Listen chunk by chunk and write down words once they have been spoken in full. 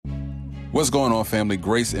What's going on, family?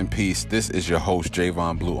 Grace and peace. This is your host,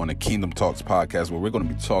 Javon Blue, on the Kingdom Talks podcast, where we're going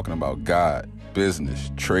to be talking about God, business,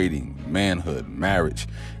 trading, manhood, marriage,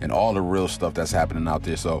 and all the real stuff that's happening out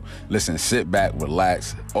there. So listen, sit back,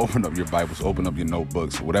 relax, open up your Bibles, open up your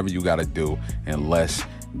notebooks, whatever you got to do, and let's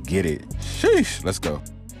get it. Sheesh, let's go.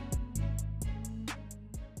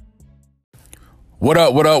 What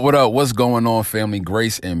up? What's going on, family?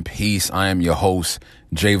 Grace and peace. I am your host,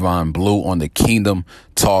 Javon Blue, on the Kingdom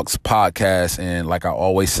Talks podcast. And like I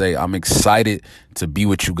always say, I'm excited to be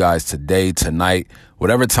with you guys today, tonight,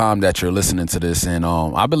 whatever time that you're listening to this. And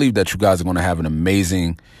I believe that you guys are going to have an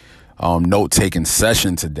amazing note-taking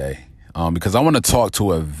session today because I want to talk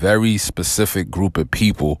to a very specific group of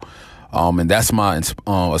people. And that's my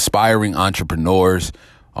aspiring entrepreneurs,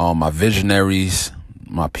 my visionaries,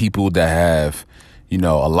 my people that have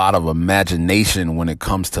a lot of imagination when it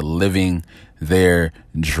comes to living their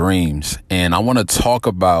dreams. And I want to talk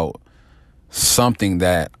about something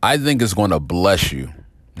that I think is going to bless you,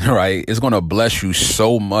 right? It's going to bless you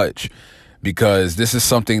so much because this is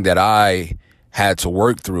something that I had to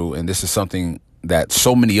work through. And this is something that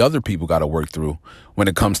so many other people got to work through when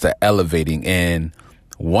it comes to elevating. And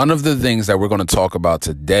one of the things that we're going to talk about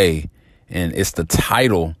today, and it's the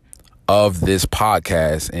title of this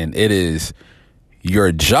podcast, and it is: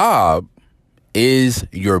 your job is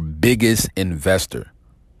your biggest investor,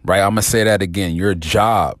 right? I'm going to say that again. Your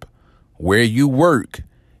job, where you work,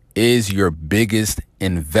 is your biggest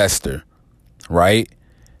investor, right?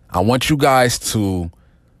 I want you guys to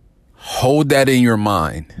hold that in your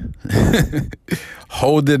mind.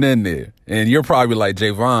 Hold it in there. And you're probably like,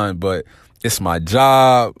 Javon, but it's my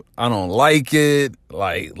job. I don't like it.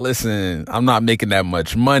 Like, listen, I'm not making that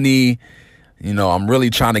much money. I'm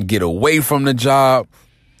really trying to get away from the job.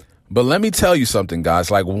 But let me tell you something, guys.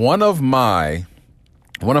 Like one of my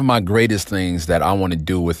greatest things that I want to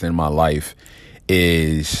do within my life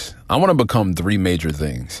is I want to become three major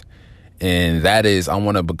things. And that is, I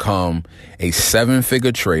want to become a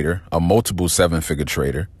 7-figure trader, a multiple 7-figure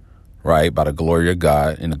trader, right? By the glory of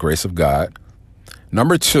God and the grace of God.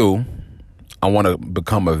 Number 2, I want to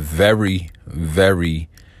become a very, very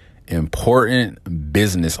important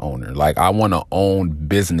business owner. Like I want to own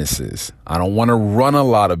businesses. I don't want to run a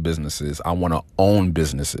lot of businesses. I want to own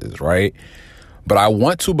businesses, right? But I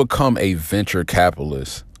want to become a venture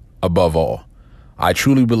capitalist above all. I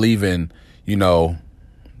truly believe in,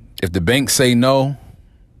 if the banks say no,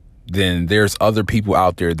 then there's other people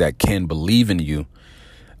out there that can believe in you.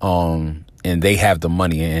 And they have the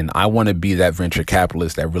money. And I want to be that venture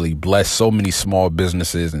capitalist that really bless so many small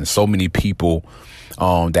businesses and so many people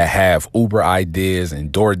that have Uber ideas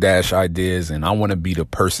and DoorDash ideas. And I want to be the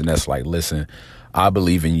person that's like, listen, I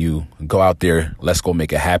believe in you. Go out there. Let's go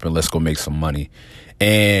make it happen. Let's go make some money.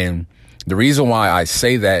 And the reason why I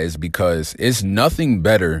say that is because it's nothing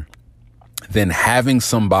better than having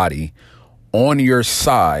somebody on your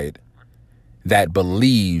side that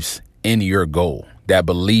believes in your goal, that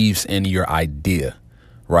believes in your idea,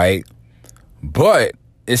 right? But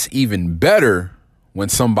it's even better when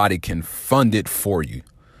somebody can fund it for you,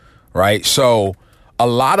 right? So a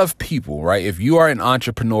lot of people, right? If you are an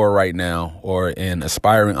entrepreneur right now or an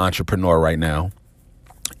aspiring entrepreneur right now,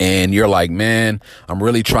 and you're like, man, I'm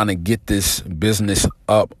really trying to get this business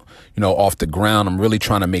up, off the ground. I'm really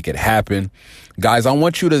trying to make it happen. Guys, I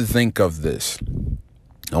want you to think of this.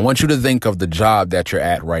 I want you to think of the job that you're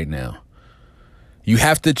at right now. You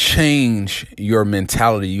have to change your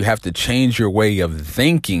mentality. You have to change your way of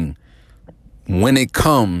thinking when it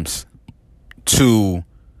comes to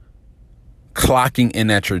clocking in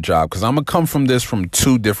at your job. Because I'm going to come from this from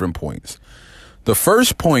 2 different points. The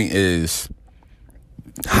first point is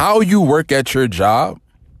how you work at your job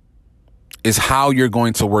is how you're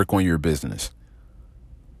going to work on your business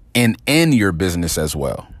and in your business as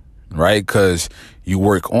well, right? Because you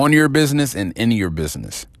work on your business and in your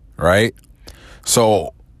business, right?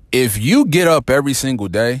 So if you get up every single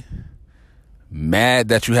day mad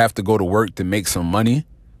that you have to go to work to make some money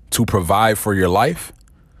to provide for your life,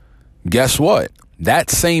 guess what? That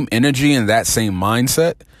same energy and that same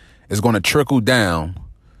mindset is going to trickle down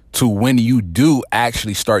to when you do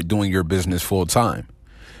actually start doing your business full time,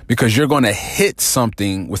 because you're going to hit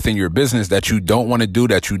something within your business that you don't want to do,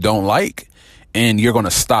 that you don't like, and you're going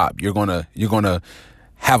to stop. You're going to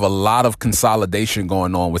have a lot of consolidation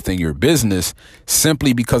going on within your business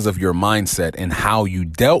simply because of your mindset and how you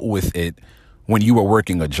dealt with it when you were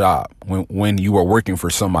working a job, when you were working for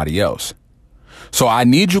somebody else. So I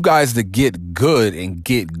need you guys to get good and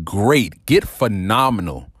get great, get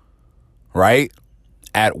phenomenal, right?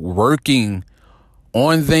 At working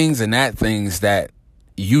on things and at things that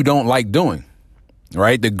you don't like doing.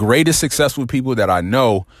 right? The greatest successful people that I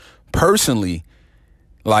know personally,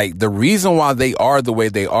 like the reason why they are the way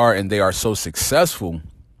they are and they are so successful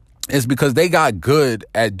is because they got good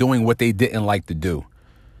at doing what they didn't like to do.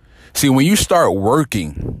 See, when you start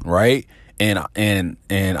working, right? And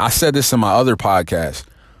I said this in my other podcast,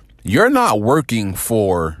 you're not working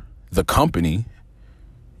for the company.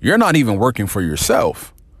 You're not even working for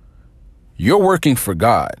yourself. You're working for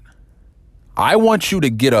God. I want you to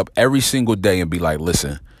get up every single day and be like,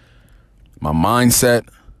 listen, my mindset,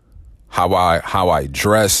 how I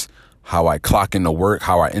dress, how I clock into work,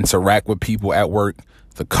 how I interact with people at work,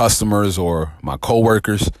 the customers or my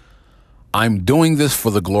coworkers, I'm doing this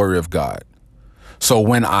for the glory of God. So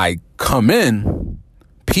when I come in,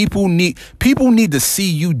 people need to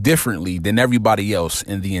see you differently than everybody else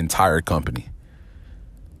in the entire company.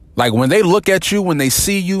 Like when they look at you, when they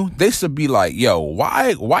see you, they should be like, yo,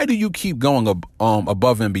 why do you keep going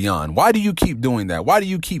above and beyond? Why do you keep doing that? Why do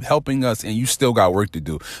you keep helping us and you still got work to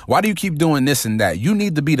do? Why do you keep doing this and that? You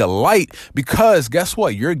need to be the light because guess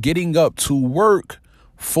what? You're getting up to work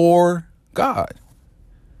for God.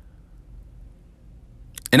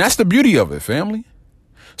 And that's the beauty of it, family.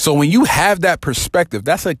 So when you have that perspective,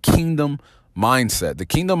 that's a kingdom mindset. The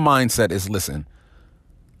kingdom mindset is, listen,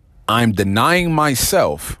 I'm denying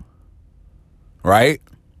myself, right?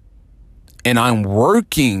 And I'm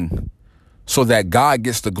working so that God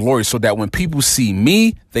gets the glory, so that when people see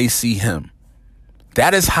me, they see him.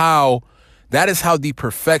 That is how the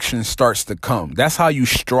perfection starts to come. That's how you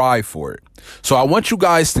strive for it. So I want you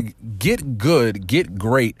guys to get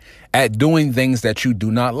great at doing things that you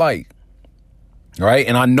do not like. Right.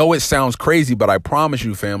 And I know it sounds crazy, but I promise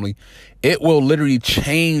you, family, it will literally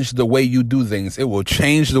change the way you do things. It will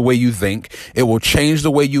change the way you think. It will change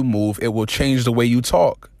the way you move. It will change the way you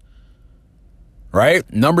talk. Right.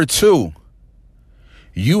 Number 2,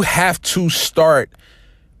 you have to start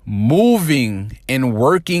moving and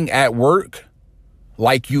working at work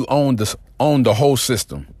like you own the whole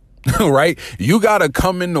system. Right. You got to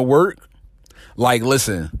come into work like,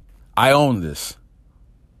 listen, I own this.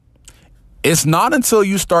 It's not until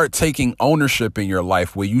you start taking ownership in your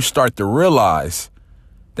life where you start to realize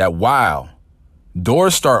that, wow,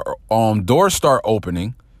 doors start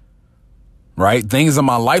opening, right? Things in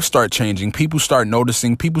my life start changing. People start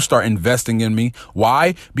noticing. People start investing in me.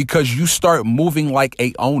 Why? Because you start moving like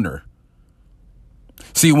a owner.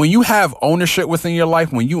 See, when you have ownership within your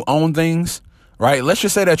life, when you own things, right? Let's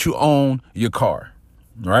just say that you own your car,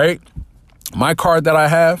 right? My car that I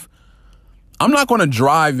have, I'm not going to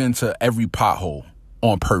drive into every pothole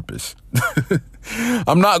on purpose.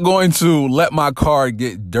 I'm not going to let my car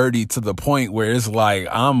get dirty to the point where it's like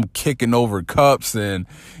I'm kicking over cups and,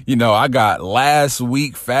 I got last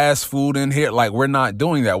week fast food in here. Like, we're not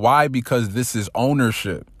doing that. Why? Because this is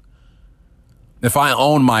ownership. If I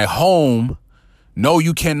own my home, no,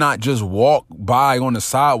 you cannot just walk by on the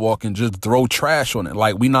sidewalk and just throw trash on it.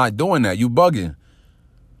 Like, we're not doing that. You bugging.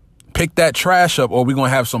 Pick that trash up or we're going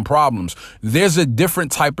to have some problems. There's a different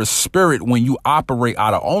type of spirit when you operate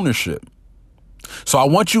out of ownership. So I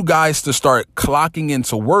want you guys to start clocking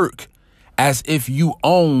into work as if you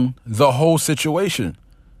own the whole situation.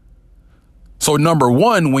 So number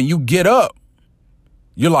 1, when you get up,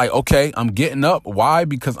 you're like, okay, I'm getting up. Why?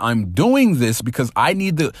 Because I'm doing this because I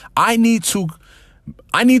need to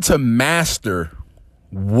master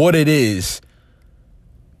what it is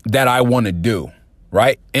that I want to do.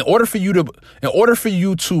 Right. In order for you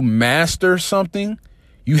to master something,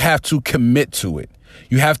 you have to commit to it.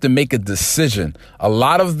 You have to make a decision. A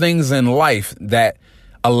lot of things in life that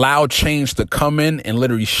allow change to come in and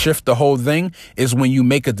literally shift the whole thing is when you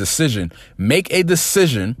make a decision. Make a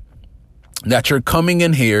decision that you're coming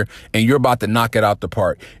in here and you're about to knock it out the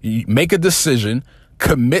park. You make a decision,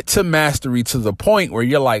 commit to mastery to the point where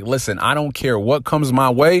you're like, listen, I don't care what comes my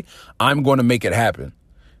way. I'm going to make it happen.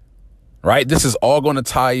 Right? This is all going to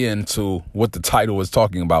tie into what the title is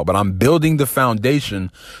talking about, but I'm building the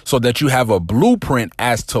foundation so that you have a blueprint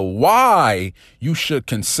as to why you should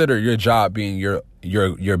consider your job being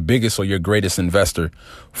your biggest or your greatest investor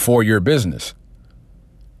for your business.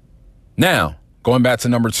 Now, going back to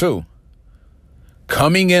number 2,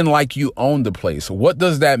 coming in like you own the place. What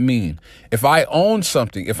does that mean? If I own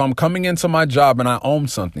something, if I'm coming into my job and I own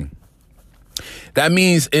something, that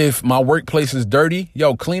means if my workplace is dirty,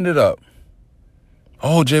 clean it up.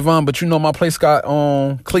 Oh, Javon, but my place got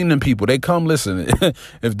cleaning people. They come listen.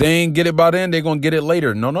 If they ain't get it by then, they're going to get it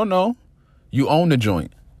later. No. You own the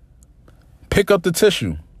joint. Pick up the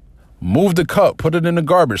tissue. Move the cup. Put it in the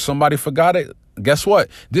garbage. Somebody forgot it. Guess what?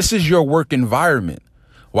 This is your work environment.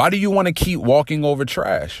 Why do you want to keep walking over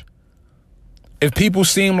trash? If people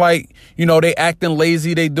seem like, they acting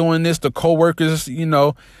lazy, they doing this, the coworkers,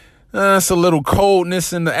 it's a little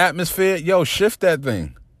coldness in the atmosphere. Yo, shift that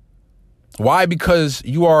thing. Why? Because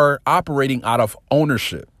you are operating out of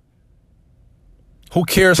ownership. Who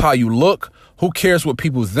cares how you look? Who cares what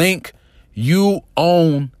people think? You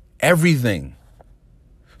own everything.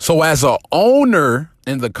 So as an owner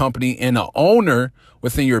in the company and an owner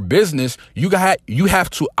within your business, you have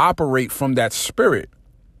to operate from that spirit.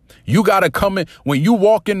 You got to come in when you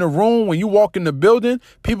walk in the room, when you walk in the building,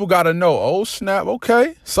 people got to know, oh, snap.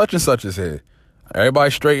 OK, such and such is here.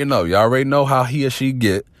 Everybody straighten up. You already know how he or she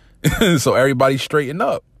get. So everybody straighten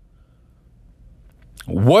up.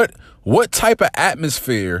 What type of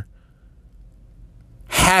atmosphere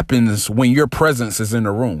happens when your presence is in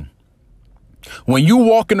the room? When you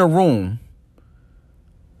walk in the room,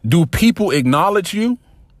 do people acknowledge you?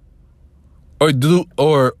 Or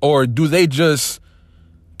do they just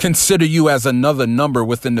consider you as another number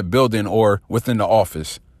within the building or within the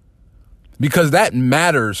office? Because that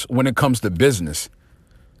matters when it comes to business.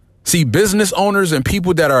 See, business owners and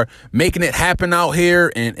people that are making it happen out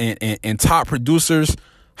here and top producers,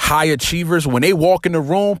 high achievers, when they walk in the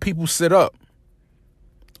room, people sit up.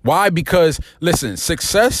 Why? Because, listen,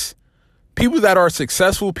 success, people that are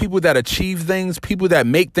successful, people that achieve things, people that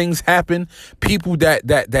make things happen, people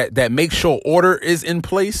that make sure order is in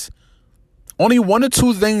place. Only one or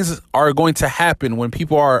two things are going to happen when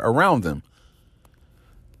people are around them.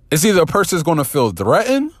 It's either a person is going to feel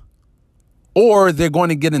threatened or they're going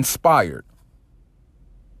to get inspired.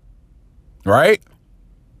 Right?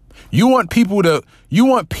 You want people to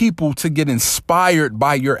get inspired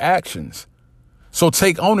by your actions. So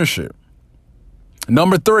take ownership.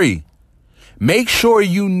 Number 3, make sure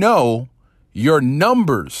you know your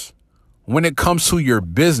numbers when it comes to your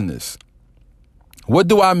business. What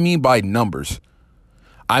do I mean by numbers?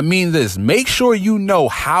 I mean this. Make sure you know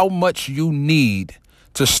how much you need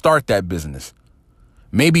to start that business.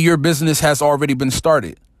 Maybe your business has already been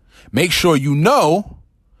started. Make sure you know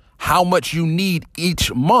how much you need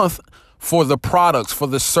each month for the products, for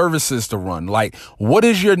the services to run. Like, what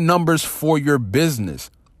is your numbers for your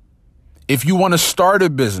business? If you want to start a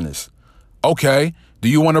business, okay, do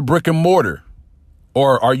you want a brick and mortar?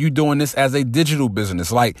 Or are you doing this as a digital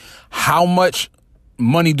business? Like, how much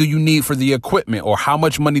money do you need for the equipment? Or how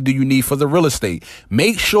much money do you need for the real estate?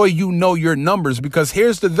 Make sure you know your numbers, because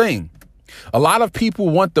here's the thing. A lot of people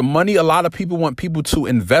want the money. A lot of people want people to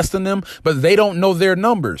invest in them, but they don't know their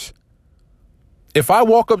numbers. If I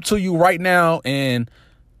walk up to you right now and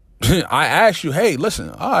I ask you, hey, listen,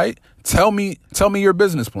 all right, tell me your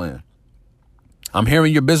business plan. I'm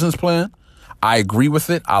hearing your business plan. I agree with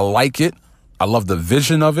it. I like it. I love the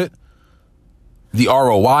vision of it. The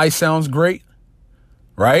ROI sounds great,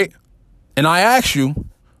 right? And I ask you,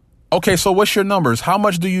 okay, so what's your numbers? How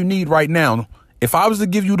much do you need right now? If I was to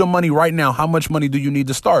give you the money right now, how much money do you need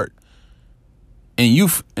to start? And you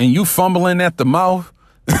fumbling at the mouth.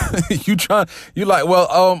 You're like,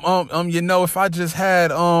 well, if I just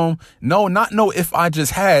had, if I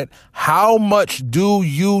just had, how much do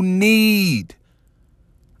you need?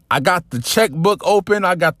 I got the checkbook open.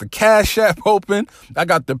 I got the Cash App open. I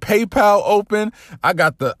got the PayPal open. I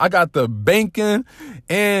got the banking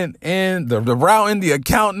and the routing, the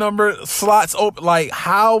account number slots open. Like,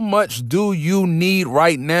 how much do you need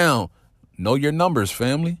right now? Know your numbers,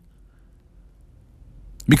 family.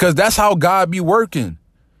 Because that's how God be working.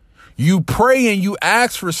 You pray and you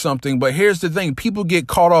ask for something, but here's the thing. People get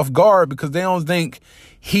caught off guard because they don't think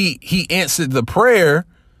he answered the prayer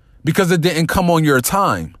because it didn't come on your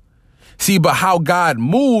time. See, but how God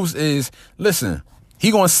moves is, listen,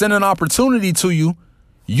 he going to send an opportunity to you.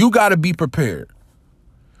 You got to be prepared.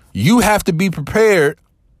 You have to be prepared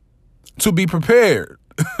to be prepared,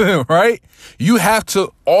 right? You have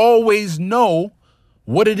to always know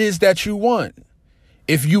what it is that you want.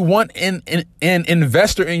 If you want an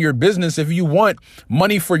investor in your business, if you want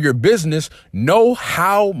money for your business, know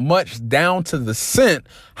how much down to the cent,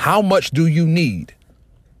 how much do you need?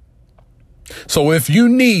 So if you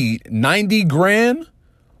need 90 grand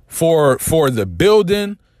for the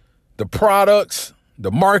building, the products,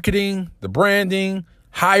 the marketing, the branding,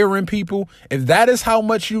 hiring people, if that is how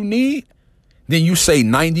much you need, then you say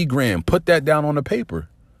 90 grand, put that down on the paper.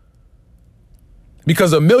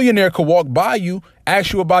 Because a millionaire could walk by you,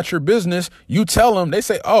 ask you about your business. You tell them, they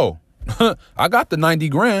say, oh, I got the 90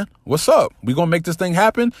 grand. What's up? We going to make this thing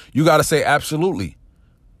happen? You got to say, absolutely.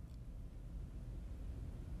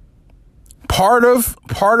 Part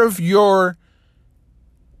of your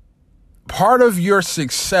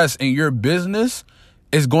success in your business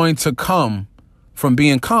is going to come from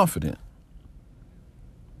being confident.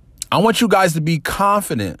 I want you guys to be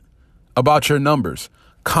confident about your numbers,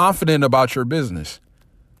 confident about your business.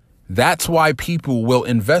 That's why people will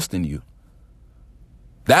invest in you.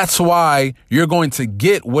 That's why you're going to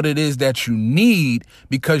get what it is that you need,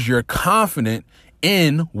 because you're confident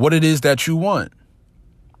in what it is that you want.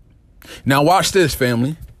 Now, watch this,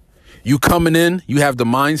 family. You coming in, you have the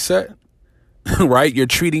mindset, right? You're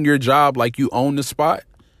treating your job like you own the spot.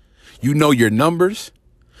 You know your numbers.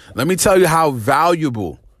 Let me tell you how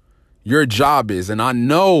valuable your job is. And I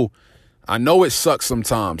know it sucks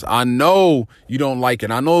sometimes. I know you don't like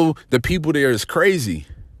it. I know the people there is crazy.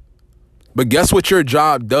 But guess what your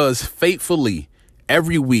job does faithfully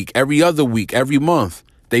every week, every other week, every month?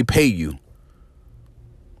 They pay you.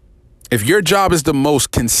 If your job is the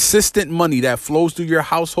most consistent money that flows through your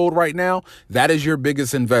household right now, that is your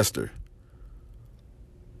biggest investor.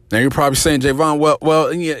 Now you're probably saying, Javon,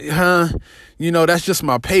 well, yeah, that's just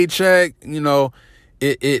my paycheck.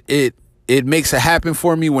 It makes it happen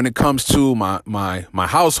for me when it comes to my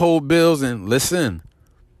household bills. And listen,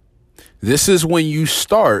 this is when you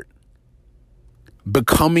start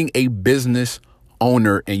becoming a business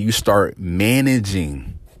owner and you start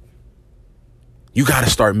managing. You got to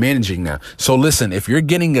start managing now. So listen, if you're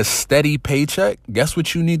getting a steady paycheck, guess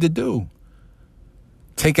what you need to do?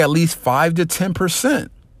 Take at least 5 to 10%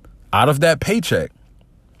 out of that paycheck.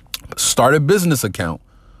 Start a business account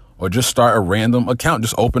or just start a random account.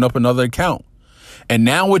 Just open up another account. And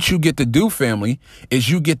now what you get to do, family, is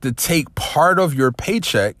you get to take part of your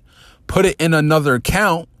paycheck, put it in another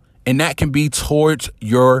account, and that can be towards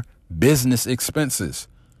your business expenses.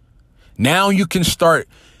 Now you can start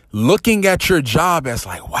looking at your job as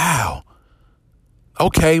like, wow,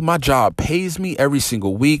 okay, my job pays me every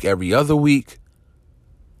single week, every other week.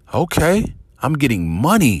 Okay, I'm getting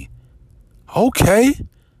money. Okay,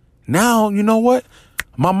 now you know what?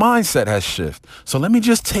 My mindset has shifted. So let me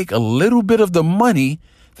just take a little bit of the money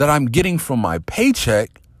that I'm getting from my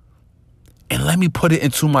paycheck and let me put it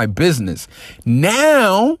into my business.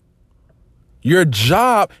 Now, your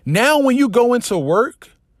job, now when you go into work,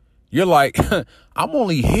 you're like, I'm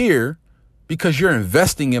only here because you're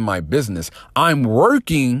investing in my business. I'm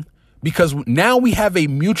working because now we have a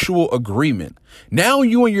mutual agreement. Now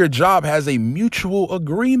you and your job has a mutual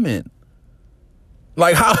agreement.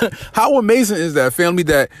 Like how amazing is that, family,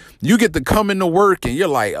 that you get to come into work and you're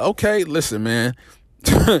like, okay, listen, man,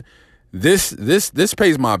 this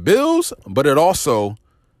pays my bills, but it also,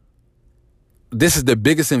 this is the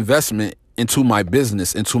biggest investment into my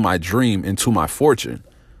business, into my dream, into my fortune.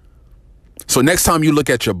 So next time you look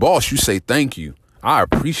at your boss, you say, thank you. I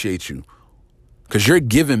appreciate you because you're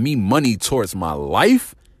giving me money towards my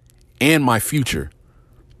life and my future.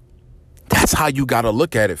 That's how you got to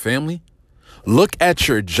look at it, family. Look at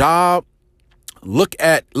your job. Look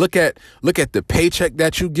at the paycheck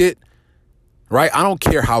that you get, right? I don't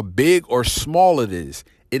care how big or small it is.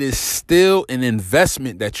 It is still an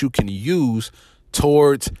investment that you can use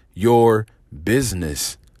towards your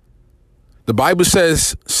business. The Bible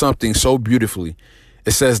says something so beautifully.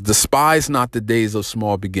 It says, despise not the days of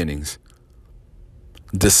small beginnings.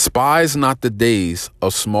 Despise not the days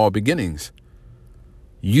of small beginnings.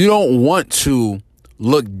 You don't want to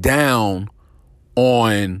look down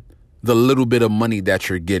on the little bit of money that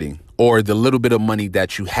you're getting or the little bit of money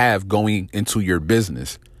that you have going into your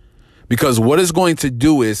business. Because what it's going to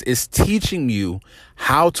do is it's teaching you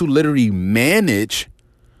how to literally manage,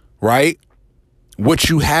 right, what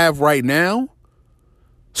you have right now,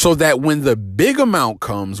 so that when the big amount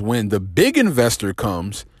comes, when the big investor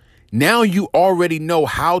comes, now you already know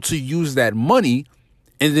how to use that money,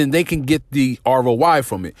 and then they can get the ROI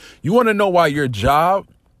from it. You want to know why your job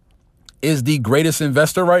is the greatest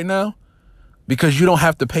investor right now? Because you don't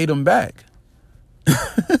have to pay them back.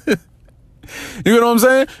 You know what I'm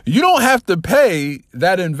saying? You don't have to pay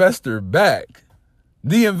that investor back.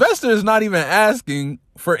 The investor is not even asking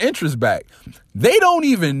for interest back. They don't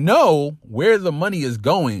even know where the money is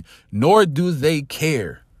going, nor do they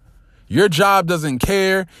care. Your job doesn't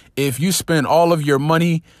care if you spend all of your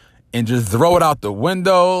money and just throw it out the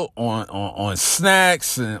window on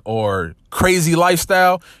snacks or crazy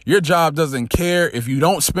lifestyle. Your job doesn't care if you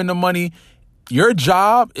don't spend the money. Your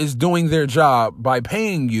job is doing their job by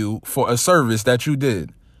paying you for a service that you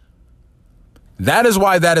did. That is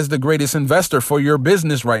why that is the greatest investor for your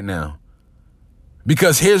business right now.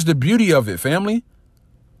 Because here's the beauty of it, family,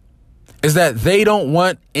 is that they don't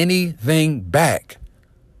want anything back.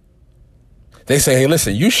 They say, hey,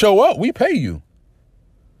 listen, you show up, we pay you.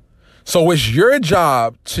 So it's your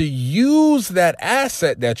job to use that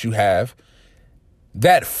asset that you have,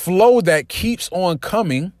 that flow that keeps on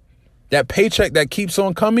coming, that paycheck that keeps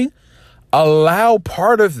on coming. Allow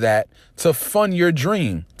part of that to fund your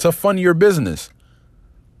dream, to fund your business.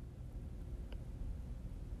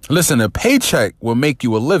 Listen, a paycheck will make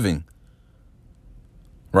you a living,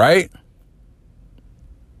 right?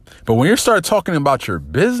 But when you start talking about your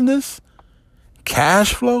business,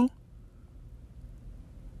 cash flow,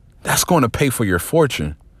 that's going to pay for your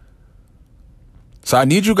fortune. So I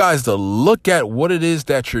need you guys to look at what it is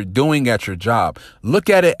that you're doing at your job.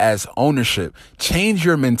 Look at it as ownership. Change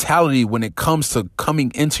your mentality when it comes to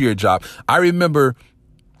coming into your job. I remember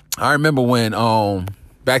when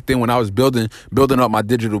back then when I was building up my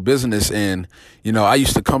digital business, and I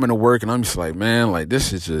used to come into work and I'm just like, man, like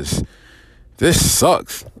this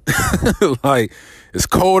sucks. Like, it's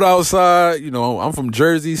cold outside. I'm from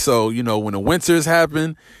Jersey. So, when the winters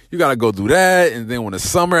happen, you got to go do that. And then when the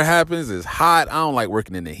summer happens, it's hot. I don't like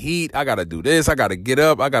working in the heat. I got to do this. I got to get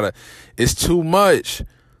up. It's too much.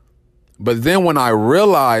 But then when I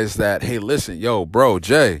realized that, hey, listen, yo, bro,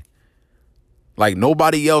 Jay, like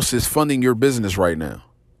nobody else is funding your business right now.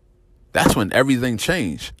 That's when everything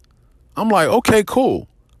changed. I'm like, okay, cool.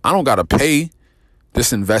 I don't got to pay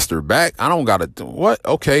this investor back. I don't got to do what?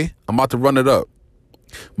 Okay, I'm about to run it up.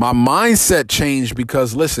 My mindset changed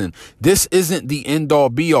because, listen, this isn't the end all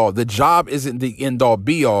be all. The job isn't the end all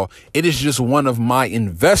be all. It is just one of my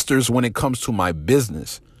investors when it comes to my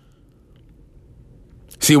business.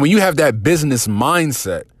 See, when you have that business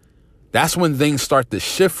mindset, that's when things start to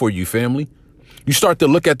shift for you, family. You start to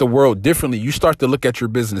look at the world differently. You start to look at your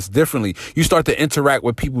business differently. You start to interact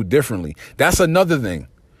with people differently. That's another thing.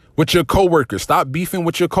 With your coworkers, stop beefing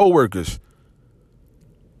with your coworkers.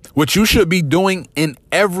 What you should be doing in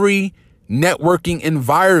every networking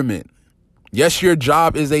environment. Yes, your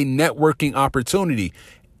job is a networking opportunity.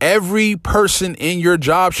 Every person in your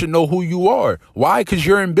job should know who you are. Why? Because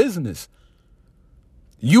you're in business.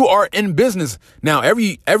 You are in business. Now,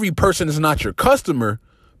 every person is not your customer,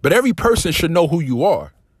 but every person should know who you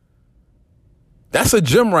are. That's a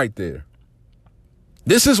gem right there.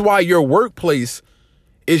 This is why your workplace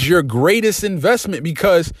is your greatest investment,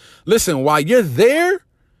 because, listen, while you're there,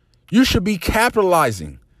 you should be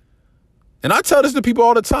capitalizing. And I tell this to people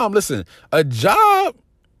all the time. Listen, a job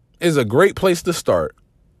is a great place to start,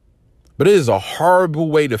 but it is a horrible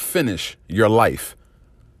way to finish your life.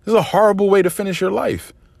 It's a horrible way to finish your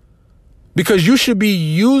life, because you should be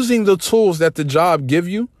using the tools that the job give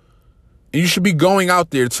you, and you should be going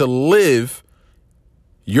out there to live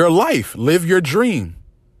your life, live your dream.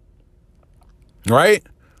 Right?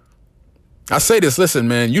 I say this, listen,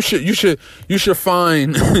 man, you should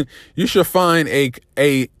find you should find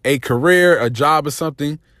a career, a job or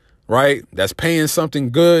something, right? That's paying something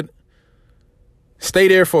good. Stay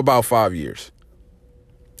there for about 5 years.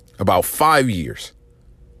 About 5 years.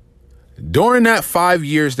 During that 5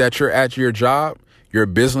 years that you're at your job, your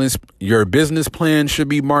business plan should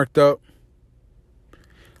be marked up.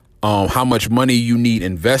 How much money you need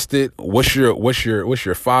invested, what's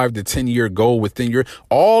your 5 to 10 year goal within your,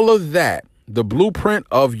 all of that, the blueprint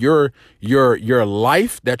of your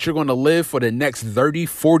life that you're going to live for the next 30,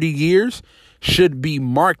 40 years should be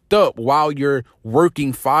marked up while you're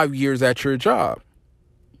working 5 years at your job.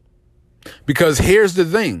 Because here's the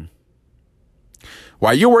thing.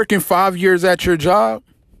 While you're working 5 years at your job,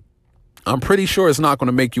 I'm pretty sure it's not going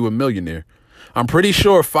to make you a millionaire. I'm pretty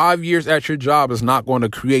sure 5 years at your job is not going to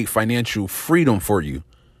create financial freedom for you.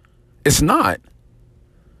 It's not.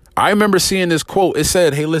 I remember seeing this quote. It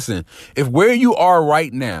said, hey, listen, if where you are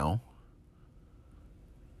right now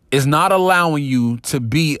is not allowing you to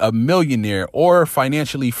be a millionaire or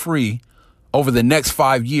financially free over the next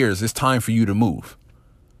 5 years, it's time for you to move.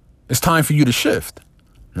 It's time for you to shift.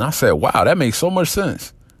 And I said, wow, that makes so much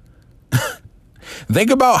sense. Think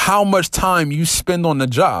about how much time you spend on the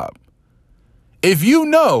job. If you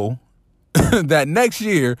know that next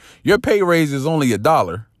year your pay raise is only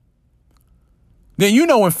 $1, then you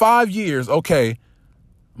know in 5 years, okay,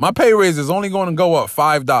 my pay raise is only going to go up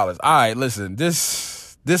 $5. All right, listen,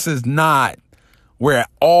 this is not where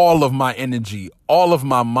all of my energy, all of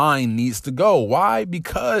my mind needs to go. Why?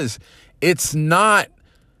 Because it's not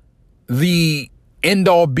the end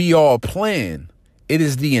all be all plan. It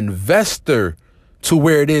is the investor to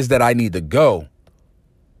where it is that I need to go.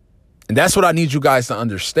 And that's what I need you guys to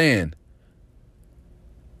understand.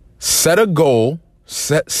 Set a goal,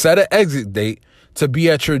 set an exit date to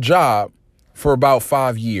be at your job for about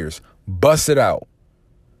 5 years. Bust it out.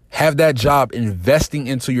 Have that job investing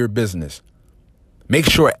into your business. Make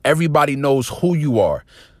sure everybody knows who you are.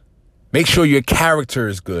 Make sure your character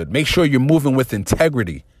is good. Make sure you're moving with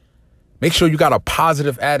integrity. Make sure you got a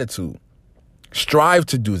positive attitude. Strive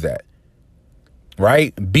to do that.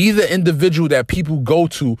 right? Be the individual that people go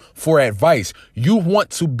to for advice. You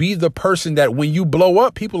want to be the person that when you blow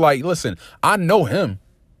up, people like, listen, I know him.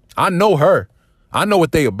 I know her. I know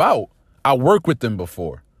what they about. I worked with them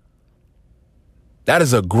before. That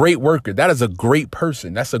is a great worker. That is a great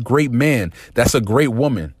person. That's a great man. That's a great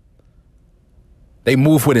woman. They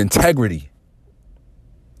move with integrity.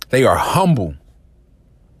 They are humble.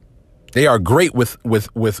 They are great with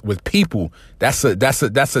people. That's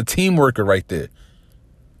a team worker right there.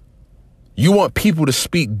 You want people to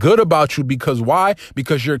speak good about you because why?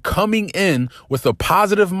 Because you're coming in with a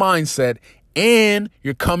positive mindset and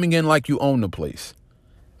you're coming in like you own the place.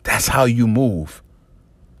 That's how you move.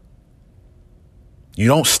 You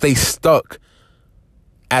don't stay stuck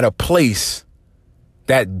at a place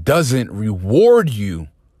that doesn't reward you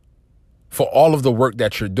for all of the work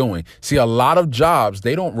that you're doing. See, a lot of jobs,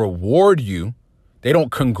 they don't reward you. They don't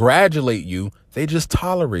congratulate you. They just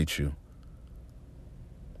tolerate you.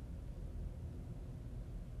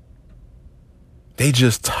 They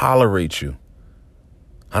just tolerate you.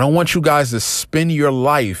 I don't want you guys to spend your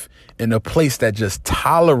life in a place that just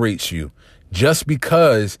tolerates you just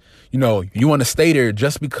because, you want to stay there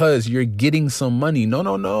just because you're getting some money.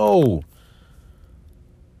 No.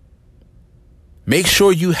 Make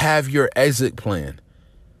sure you have your exit plan.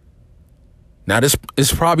 Now, this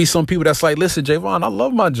is probably some people that's like, listen, Javon, I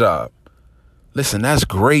love my job. Listen, that's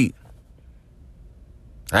great.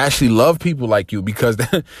 I actually love people like you because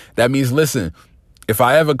that means, listen, if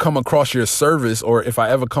I ever come across your service or if I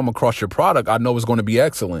ever come across your product, I know it's going to be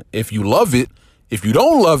excellent. If you love it, if you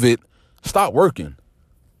don't love it, stop working.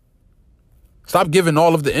 Stop giving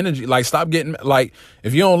all of the energy. Stop getting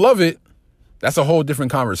if you don't love it, that's a whole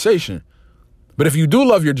different conversation. But if you do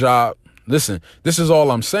love your job, listen, this is all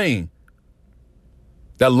I'm saying.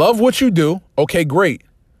 That love what you do. Okay, great.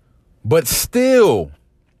 But still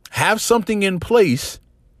have something in place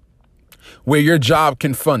where your job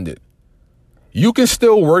can fund it. You can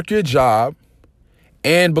still work your job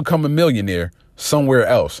and become a millionaire somewhere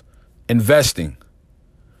else. Investing,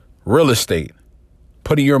 real estate,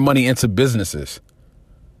 putting your money into businesses,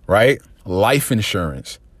 right? Life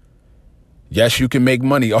insurance. Yes, you can make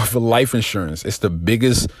money off of life insurance. It's the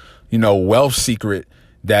biggest, wealth secret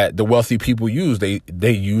that the wealthy people use. They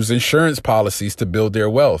use insurance policies to build their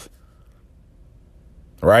wealth.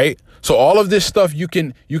 Right? So all of this stuff you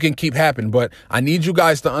can keep happening, but I need you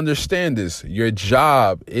guys to understand this. Your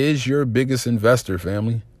job is your biggest investor,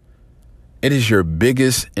 family. It is your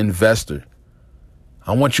biggest investor.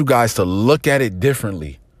 I want you guys to look at it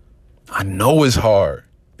differently. I know it's hard.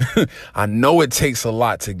 I know it takes a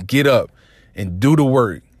lot to get up and do the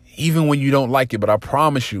work, even when you don't like it. But I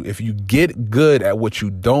promise you, if you get good at what you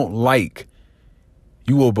don't like,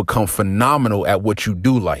 you will become phenomenal at what you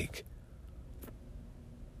do like.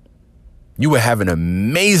 You will have an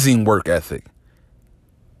amazing work ethic.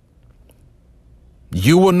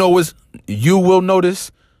 You will notice,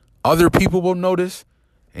 other people will notice,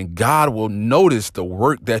 and God will notice the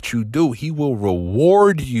work that you do. He will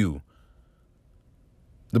reward you.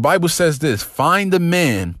 The Bible says this, find a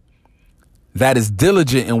man that is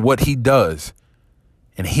diligent in what he does,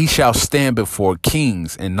 and he shall stand before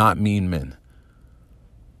kings and not mean men.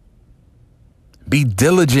 Be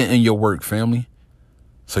diligent in your work, family,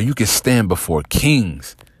 so you can stand before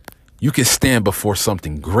kings. You can stand before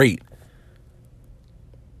something great.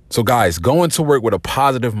 So guys, go into work with a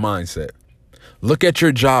positive mindset. Look at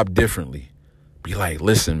your job differently. Be like,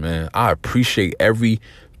 listen, man, I appreciate every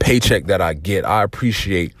paycheck that I get. I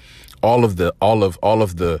appreciate all of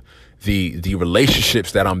the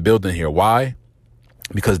relationships that I'm building here. Why?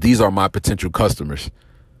 Because these are my potential customers.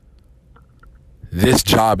 This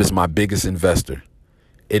job is my biggest investor.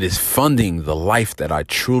 It is funding the life that I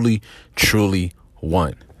truly, truly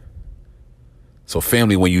want. So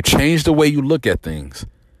family, when you change the way you look at things,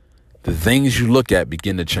 the things you look at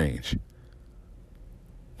begin to change.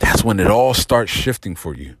 That's when it all starts shifting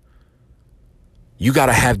for you. You got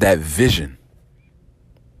to have that vision.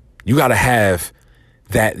 You got to have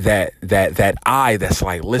that eye that's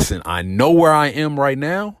like, listen, I know where I am right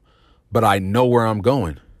now, but I know where I'm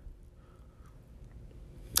going.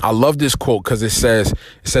 I love this quote because it says,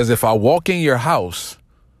 if I walk in your house,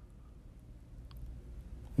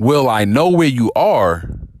 will I know where you are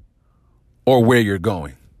or where you're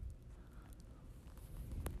going?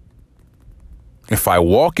 If I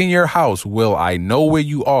walk in your house, will I know where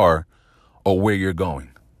you are or where you're going?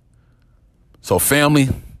 So family,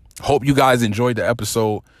 hope you guys enjoyed the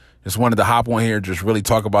episode. Just wanted to hop on here, just really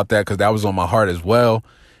talk about that because that was on my heart as well.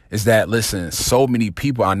 Is that, listen,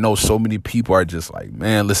 I know so many people are just like,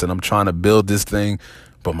 man, listen, I'm trying to build this thing,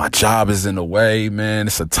 but my job is in the way, man.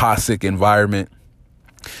 It's a toxic environment.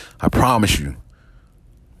 I promise you.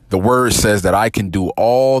 The word says that I can do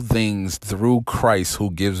all things through Christ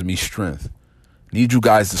who gives me strength. Need you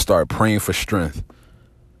guys to start praying for strength.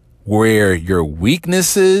 Where your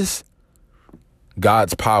weakness is,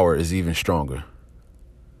 God's power is even stronger.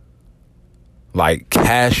 Like,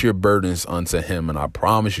 cast your burdens unto him. And I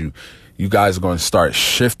promise you, you guys are going to start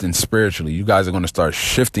shifting spiritually. You guys are going to start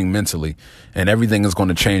shifting mentally, and everything is going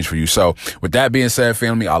to change for you. So with that being said,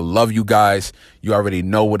 family, I love you guys. You already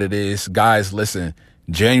know what it is. Guys, listen,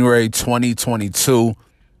 January 2022,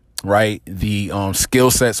 right? The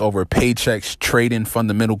skill sets over paychecks trading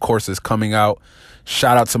fundamental course is coming out.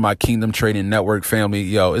 Shout out to my Kingdom Trading Network family.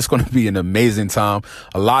 Yo, it's going to be an amazing time.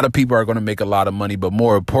 A lot of people are going to make a lot of money, but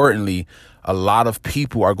more importantly, a lot of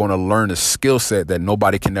people are going to learn a skill set that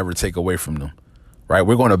nobody can ever take away from them, right?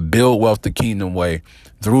 We're going to build wealth the kingdom way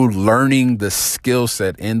through learning the skill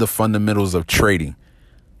set and the fundamentals of trading.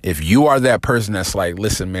 If you are that person that's like,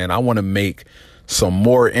 listen, man, I want to make some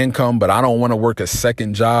more income, but I don't want to work a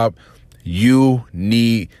second job, you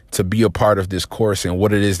need to be a part of this course and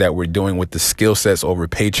what it is that we're doing with the skill sets over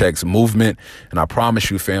paychecks movement. And I promise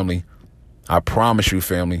you, family,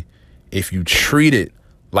 if you treat it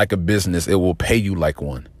like a business, it will pay you like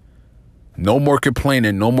one. No more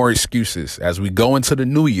complaining, no more excuses. As we go into the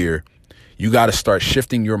new year, you got to start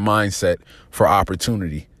shifting your mindset for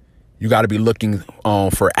opportunity. You got to be looking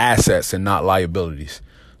for assets and not liabilities.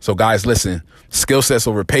 So guys, listen, skill sets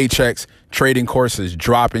over paychecks, trading courses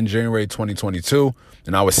drop in January 2022.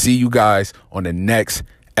 And I will see you guys on the next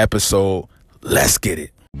episode. Let's get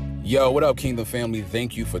it. Yo, what up, Kingdom family?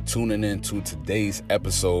 Thank you for tuning in to today's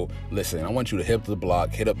episode. Listen, I want you to hit up the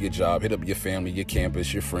block, hit up your job, hit up your family, your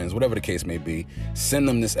campus, your friends, whatever the case may be. Send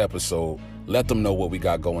them this episode. Let them know what we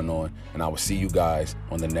got going on. And I will see you guys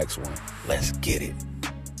on the next one. Let's get it.